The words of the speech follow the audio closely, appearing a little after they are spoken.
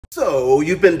So,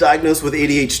 you've been diagnosed with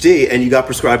ADHD and you got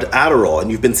prescribed Adderall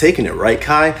and you've been taking it, right,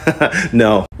 Kai?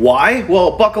 No. Why?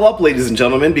 Well, buckle up, ladies and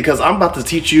gentlemen, because I'm about to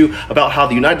teach you about how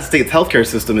the United States healthcare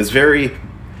system is very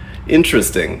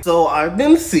interesting. So, I've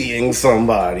been seeing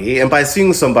somebody, and by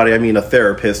seeing somebody, I mean a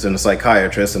therapist and a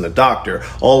psychiatrist and a doctor,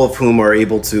 all of whom are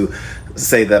able to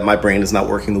say that my brain is not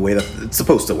working the way that it's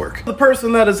supposed to work. The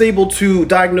person that is able to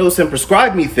diagnose and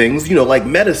prescribe me things, you know, like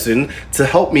medicine to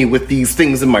help me with these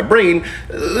things in my brain,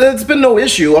 it's been no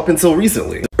issue up until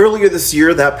recently. Earlier this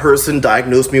year, that person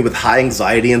diagnosed me with high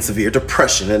anxiety and severe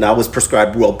depression, and I was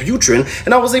prescribed Wellbutrin,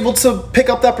 and I was able to pick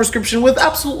up that prescription with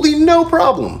absolutely no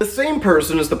problem. The same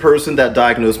person is the person that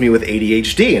diagnosed me with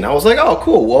ADHD, and I was like, oh,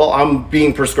 cool, well, I'm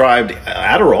being prescribed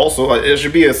Adderall, so it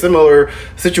should be a similar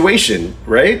situation,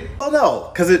 right? Oh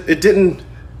no, because it didn't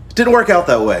work out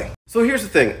that way. So here's the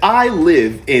thing, I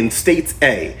live in state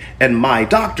A and my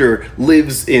doctor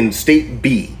lives in state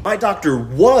B. My doctor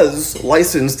was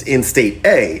licensed in state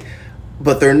A,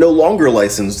 but they're no longer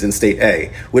licensed in state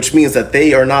A, which means that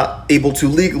they are not able to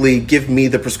legally give me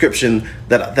the prescription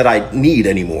that I need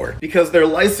anymore, because their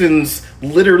license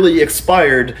literally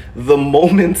expired the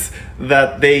moment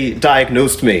that they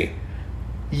diagnosed me.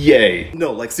 Yay.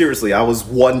 No, like seriously, I was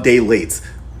 1 day late.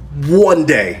 1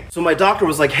 day. So my doctor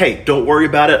was like, hey, don't worry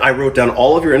about it. I wrote down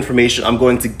all of your information. I'm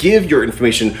going to give your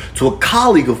information to a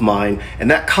colleague of mine,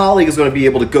 and that colleague is going to be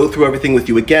able to go through everything with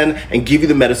you again and give you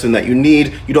the medicine that you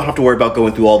need. You don't have to worry about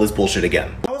going through all this bullshit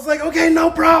again. I was like, okay, no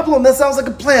problem. That sounds like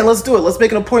a plan. Let's do it. Let's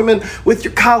make an appointment with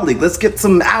your colleague. Let's get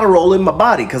some Adderall in my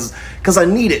body because I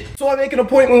need it. So I make an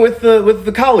appointment with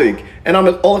the colleague, and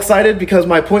I'm all excited because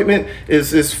my appointment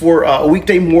is for a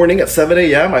weekday morning at 7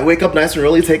 a.m. I wake up nice and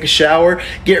early, take a shower,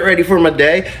 get ready for my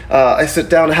day. I sit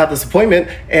down to have this appointment,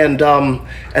 and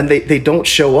they don't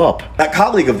show up. That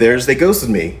colleague of theirs, they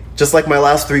ghosted me, just like my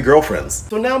last 3 girlfriends.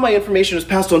 So now my information is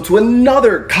passed on to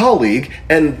another colleague,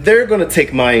 and they're gonna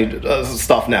take my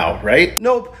stuff now, right?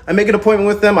 Nope, I make an appointment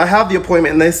with them, I have the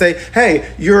appointment, and they say,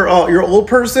 hey, your old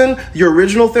person, your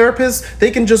original therapist,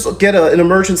 they can just get an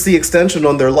emergency extension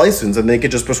on their license, and they can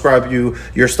just prescribe you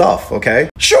your stuff, okay?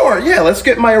 Sure, yeah, let's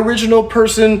get my original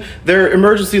person their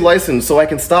emergency license so I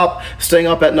can stop staying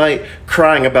up at night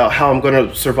crying about how I'm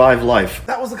gonna survive life.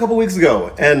 That was a couple weeks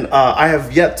ago, and I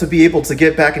have yet to be able to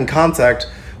get back in contact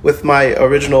with my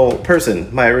original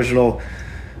person, my original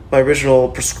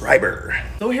prescriber.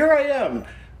 So here I am,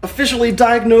 officially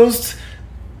diagnosed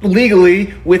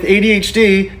legally with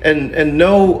ADHD and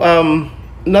no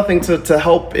nothing to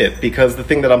help it, because the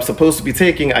thing that I'm supposed to be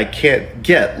taking I can't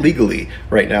get legally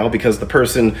right now because the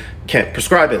person can't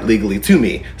prescribe it legally to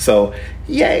me. So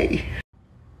yay.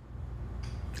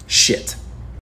 Shit.